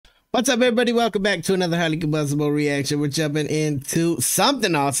What's up, everybody? Welcome back to another highly combustible reaction. We're jumping into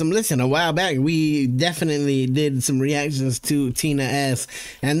something awesome. Listen, a while back, we definitely did some reactions to Tina S.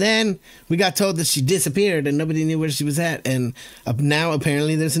 And then we got told that she disappeared and nobody knew where she was at. And now,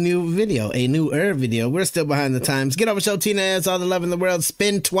 apparently, there's a new video, a newer video. We're still behind the times. Get over, show Tina S. All the love in the world.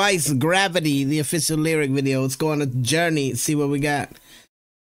 Spin twice. Gravity, the official lyric video. Let's go on a journey. See what we got.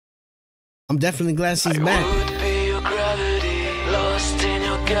 I'm definitely glad she's back.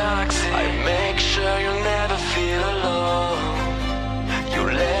 Galaxy. I make sure you never feel alone. You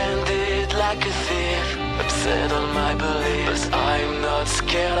landed like a thief, upset on my beliefs, but I'm not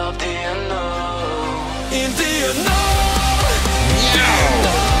scared of the unknown. In the unknown,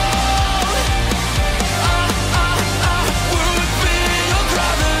 yeah.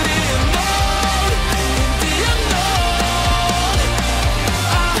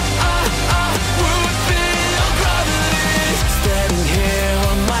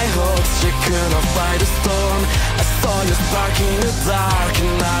 Fight a storm. I saw you spark in the dark,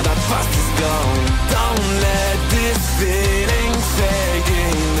 and now that past is gone. Don't let this feeling fade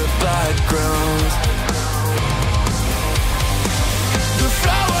in the background. The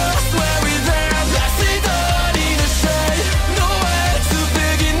flowers were with them, blasted on in the shade. Nowhere to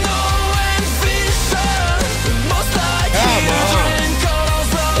begin, no vision. The most like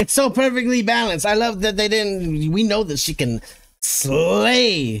it's so perfectly balanced. I love that they didn't. We know that she can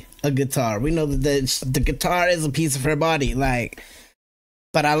slay a guitar. We know that the guitar is a piece of her body, like,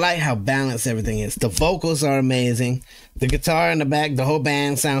 but I like how balanced everything is. The vocals are amazing. The guitar in the back, the whole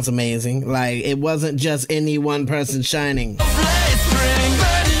band sounds amazing. Like, it wasn't just any one person shining.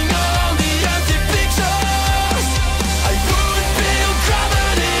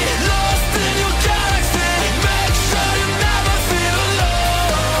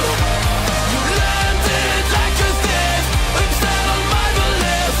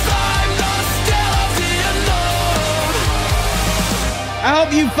 I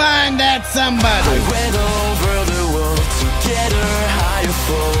hope you find that somebody. I went over the world to get her higher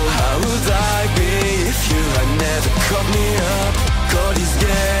fall. How would I be if you had never caught me up? God is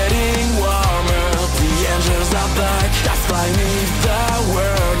getting warmer, the angels are back. That's why I need the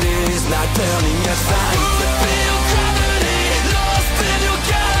world is not turning upside down.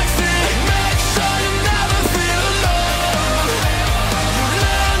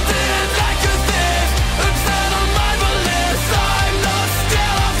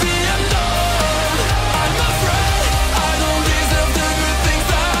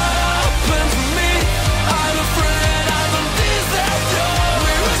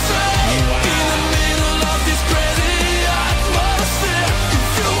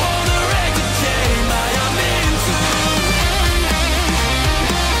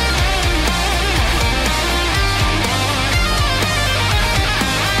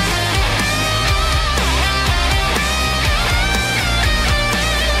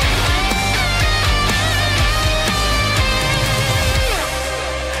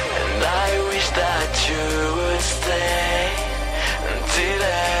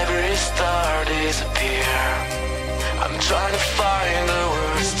 I'm trying to find the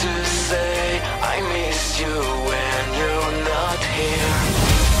words to say. I miss you when you're not here.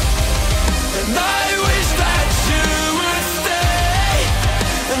 And I wish that you would stay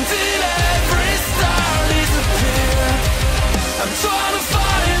until every star disappears. I'm trying to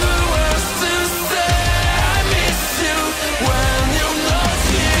find the words to say. I miss you when you're not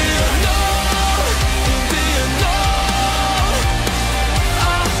here. No, the unknown.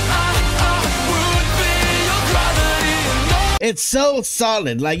 Would be your gravity. It's so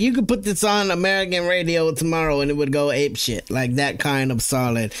solid. Like, you could put this on American radio tomorrow and it would go ape shit. Like, that kind of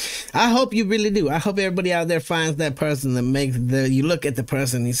solid. I hope you really do. I hope everybody out there finds that person that makes you look at the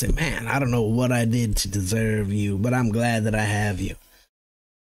person and you say, man, I don't know what I did to deserve you, but I'm glad that I have you.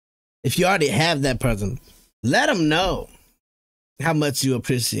 If you already have that person, let them know how much you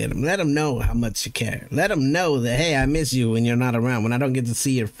appreciate them. Let them know how much you care. Let them know that, hey, I miss you when you're not around, when I don't get to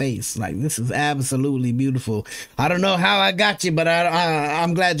see your face. Like, this is absolutely beautiful. I don't know how I got you, but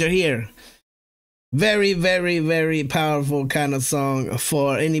I'm glad you're here. Very, very, very powerful kind of song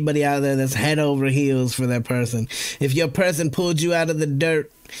for anybody out there that's head over heels for that person. If your person pulled you out of the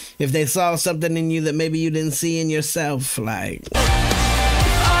dirt, if they saw something in you that maybe you didn't see in yourself, like...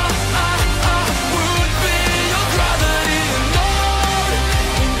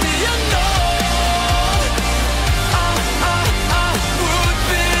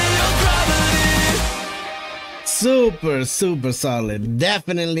 super solid.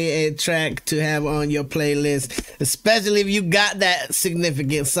 Definitely a track to have on your playlist, especially if you got that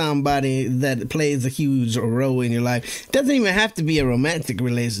significant somebody that plays a huge role in your life. It doesn't even have to be a romantic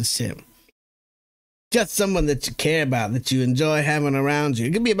relationship. Just someone that you care about, that you enjoy having around you.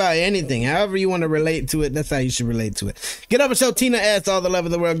 It could be about anything. However you want to relate to it, that's how you should relate to it. Get over, show Tina S all the love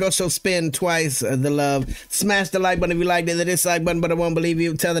in the world. Go show Spin twice the love. Smash the like button if you liked it. The dislike button, but I won't believe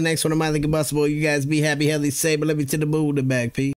you. Tell the next one of mine, the Combustible. You guys be happy, healthy, safe. I love you to the moon and back. Peace.